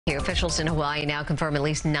Officials in Hawaii now confirm at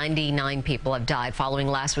least 99 people have died following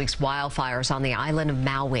last week's wildfires on the island of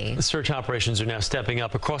Maui. Search operations are now stepping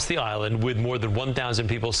up across the island with more than 1,000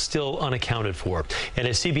 people still unaccounted for. And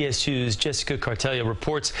as CBS 2's Jessica Kartalija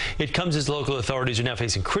reports, it comes as local authorities are now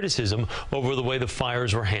facing criticism over the way the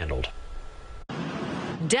fires were handled.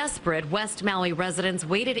 Desperate, West Maui residents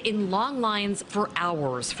waited in long lines for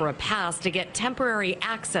hours for a pass to get temporary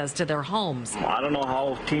access to their homes. I don't know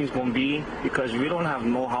how things going to be because we don't have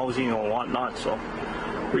no housing or whatnot, so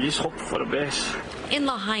we just hope for the best. In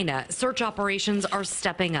Lahaina, search operations are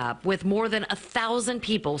stepping up with more than 1,000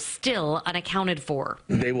 people still unaccounted for.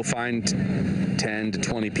 They will find 10 to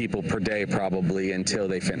 20 people per day probably until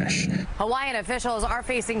they finish. Hawaiian officials are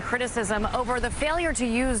facing criticism over the failure to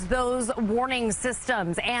use those warning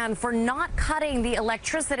systems and for not cutting the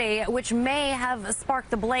electricity, which may have sparked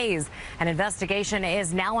the blaze. An investigation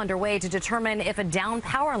is now underway to determine if a down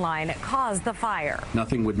power line caused the fire.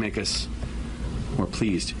 Nothing would make us more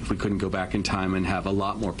pleased if we couldn't go back in time and have a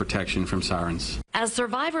lot more protection from sirens. As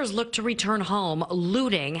survivors look to return home,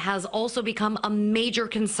 looting has also become a major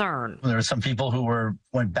concern. There were some people who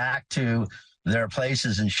went back to their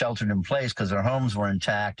places and sheltered in place because their homes were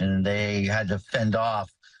intact and they had to fend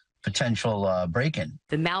off potential break-in.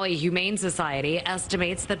 The Maui Humane Society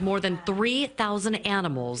estimates that more than 3,000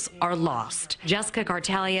 animals are lost. Jessica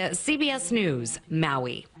Kartalija, CBS News,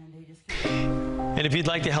 Maui. And if you'd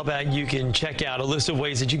like to help out, you can check out a list of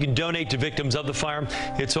ways that you can donate to victims of the fire.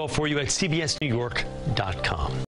 It's all for you at cbsnewyork.com.